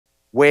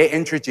we're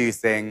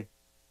introducing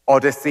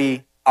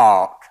Odyssey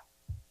Ark.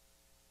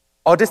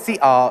 Odyssey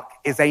Ark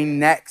is a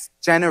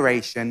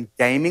next-generation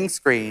gaming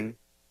screen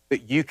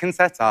that you can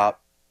set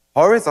up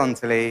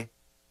horizontally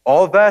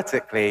or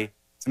vertically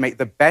to make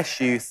the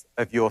best use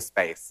of your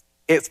space.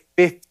 It's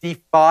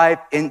 55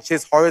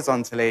 inches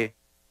horizontally,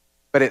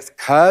 but its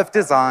curved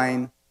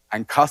design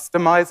and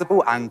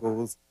customizable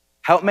angles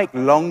help make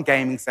long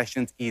gaming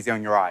sessions easy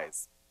on your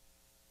eyes.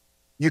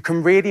 You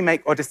can really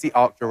make Odyssey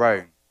Ark your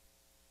own.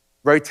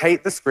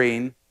 Rotate the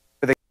screen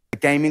for the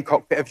gaming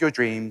cockpit of your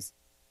dreams,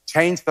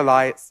 change the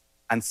lights,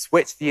 and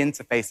switch the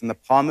interface in the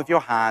palm of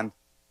your hand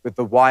with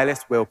the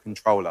wireless wheel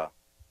controller.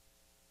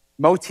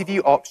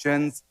 Multi-view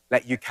options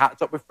let you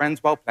catch up with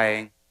friends while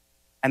playing,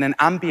 and an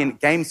ambient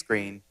game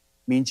screen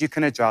means you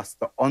can adjust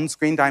the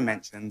on-screen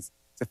dimensions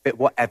to fit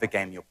whatever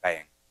game you're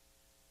playing.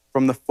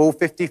 From the full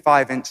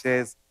 55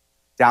 inches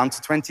down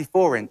to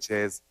 24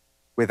 inches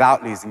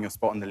without losing your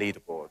spot on the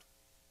leaderboard.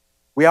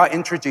 We are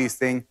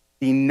introducing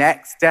the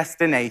next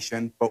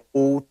destination for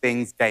all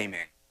things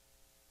gaming,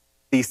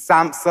 the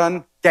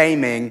Samsung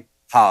Gaming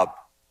Hub.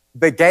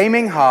 The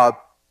Gaming Hub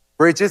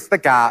bridges the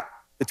gap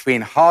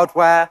between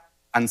hardware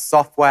and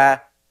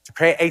software to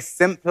create a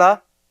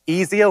simpler,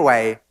 easier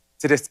way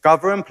to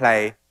discover and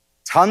play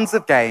tons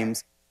of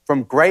games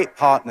from great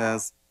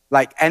partners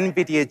like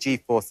NVIDIA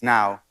GeForce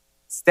Now,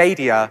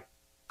 Stadia,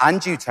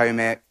 and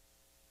Utomic.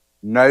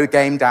 No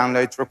game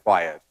downloads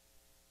required.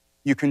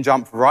 You can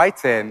jump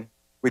right in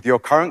with your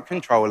current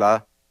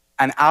controller,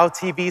 and our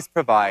TVs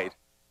provide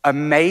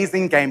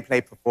amazing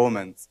gameplay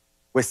performance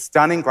with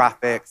stunning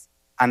graphics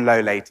and low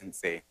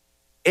latency.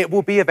 It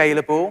will be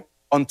available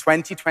on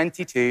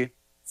 2022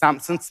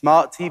 Samsung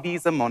smart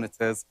TVs and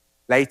monitors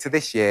later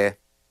this year,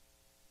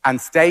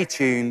 and stay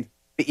tuned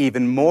for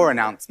even more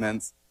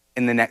announcements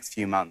in the next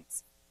few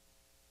months.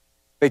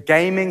 The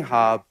Gaming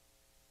Hub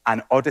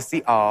and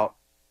Odyssey Ark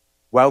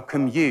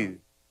welcome you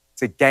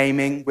to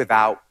gaming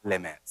without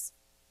limits.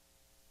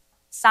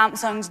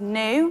 Samsung's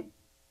new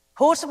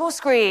portable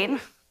screen,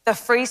 the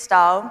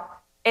Freestyle,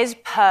 is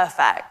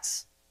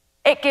perfect.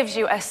 It gives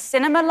you a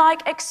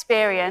cinema-like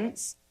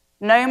experience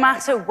no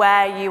matter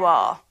where you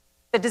are.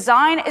 The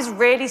design is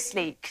really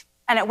sleek,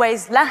 and it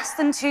weighs less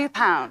than 2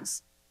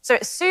 pounds, so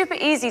it's super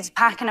easy to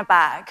pack in a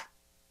bag.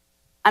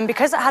 And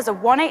because it has a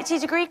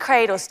 180-degree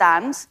cradle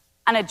stand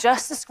and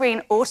adjusts the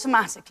screen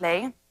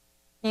automatically,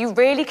 you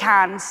really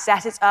can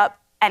set it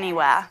up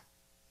anywhere.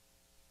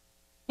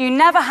 You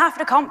never have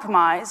to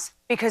compromise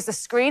because the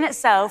screen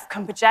itself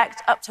can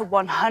project up to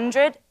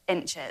 100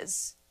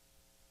 inches.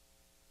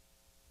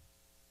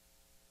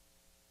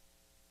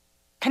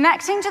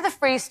 Connecting to the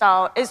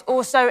Freestyle is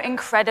also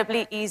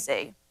incredibly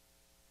easy.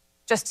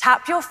 Just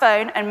tap your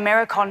phone and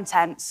mirror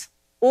content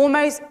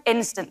almost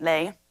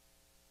instantly.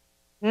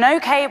 No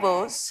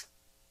cables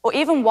or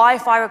even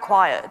Wi-Fi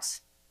required.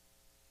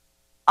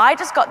 I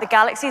just got the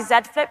Galaxy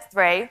Z Flip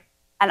 3,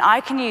 and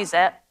I can use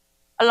it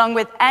along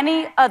with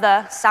any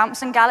other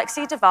Samsung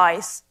Galaxy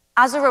device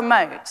as a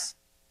remote,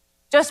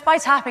 just by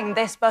tapping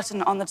this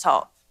button on the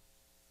top.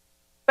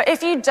 But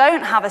if you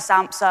don't have a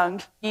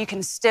Samsung, you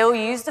can still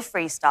use the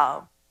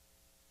Freestyle.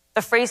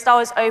 The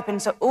Freestyle is open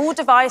to all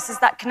devices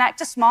that connect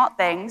to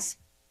SmartThings,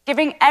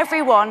 giving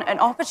everyone an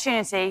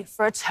opportunity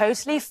for a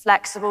totally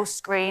flexible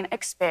screen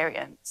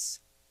experience.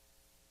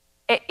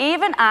 It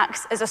even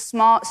acts as a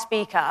smart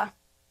speaker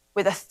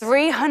with a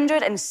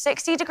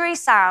 360-degree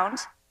sound,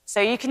 so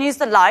you can use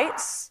the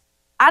lights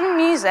and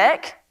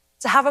music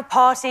to have a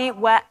party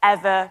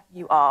wherever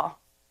you are.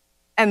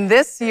 And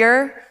this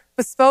year,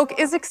 Bespoke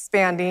is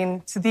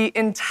expanding to the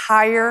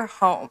entire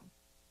home.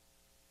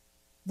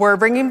 We're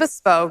bringing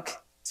Bespoke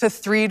to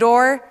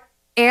 3-door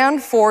and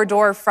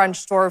 4-door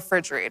French door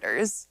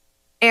refrigerators,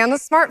 and the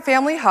Smart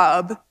Family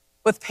Hub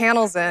with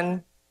panels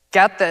in,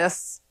 get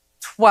this,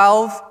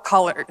 12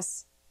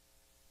 colors.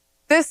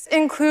 This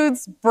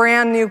includes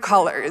brand new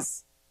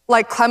colors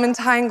like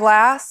clementine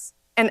glass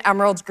and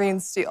emerald green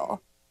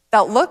steel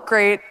that look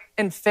great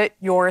and fit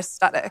your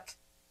aesthetic.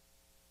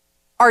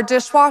 Our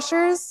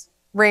dishwashers,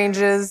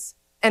 ranges,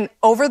 and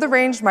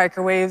over-the-range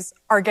microwaves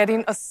are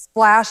getting a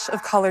splash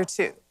of color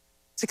too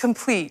to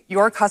complete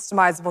your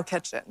customizable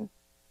kitchen.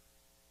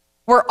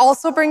 We're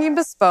also bringing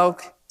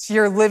Bespoke to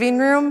your living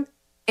room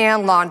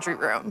and laundry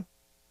room.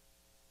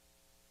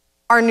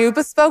 Our new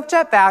Bespoke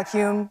Jet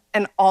Vacuum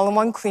and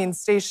all-in-one clean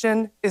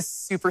station is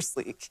super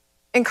sleek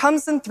and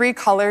comes in 3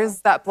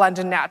 colors that blend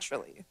in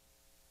naturally.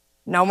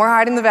 No more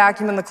hiding the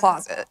vacuum in the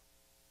closet.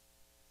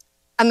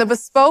 And the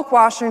Bespoke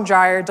washer and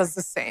dryer does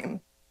the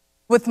same,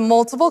 with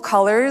multiple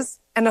colors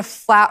and a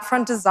flat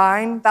front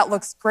design that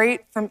looks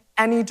great from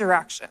any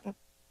direction.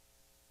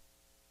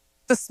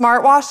 The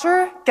Smart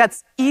Washer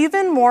gets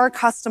even more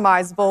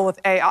customizable with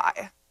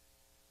AI.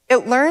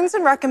 It learns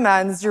and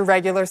recommends your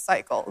regular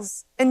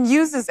cycles and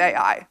uses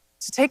AI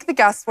to take the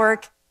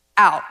guesswork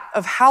out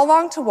of how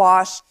long to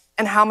wash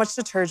and how much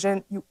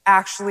detergent you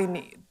actually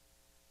need.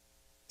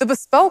 The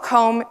Bespoke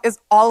home is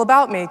all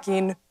about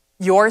making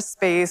your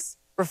space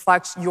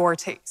reflect your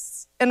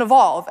tastes and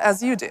evolve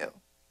as you do.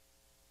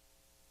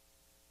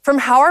 From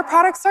how our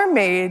products are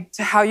made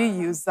to how you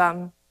use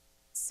them,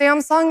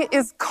 Samsung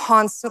is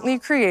constantly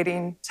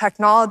creating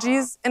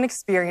technologies and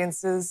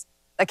experiences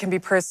that can be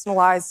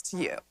personalized to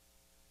you.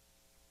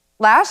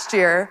 Last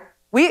year,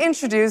 we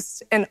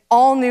introduced an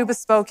all-new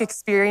bespoke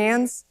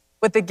experience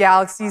with the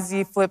Galaxy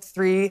Z Flip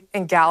 3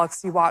 and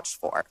Galaxy Watch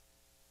 4.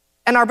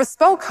 And our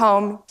bespoke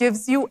home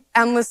gives you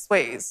endless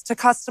ways to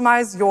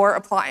customize your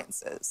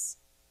appliances.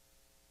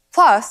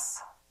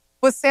 Plus,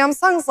 with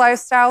Samsung's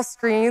lifestyle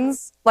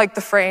screens like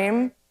the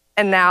Frame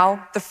and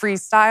now the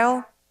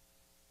Freestyle,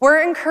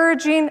 we're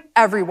encouraging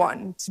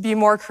everyone to be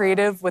more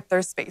creative with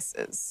their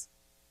spaces.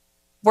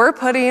 We're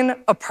putting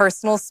a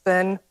personal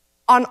spin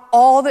on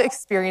all the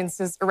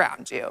experiences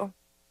around you.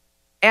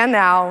 And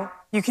now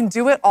you can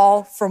do it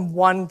all from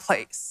one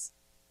place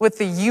with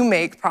the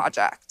UMake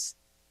project.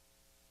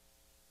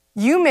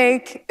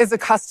 UMake is a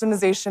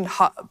customization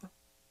hub,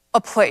 a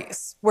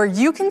place where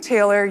you can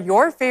tailor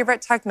your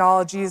favorite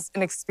technologies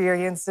and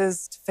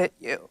experiences to fit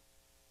you.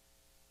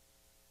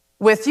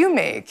 With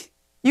UMake,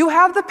 you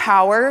have the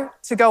power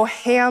to go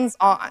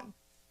hands-on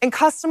and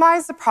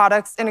customize the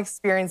products and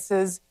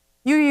experiences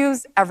you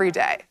use every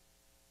day.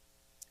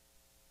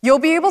 You'll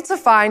be able to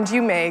find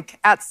UMake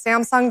at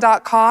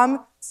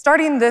Samsung.com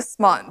starting this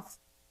month,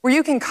 where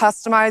you can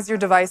customize your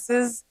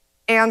devices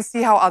and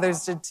see how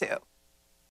others did too.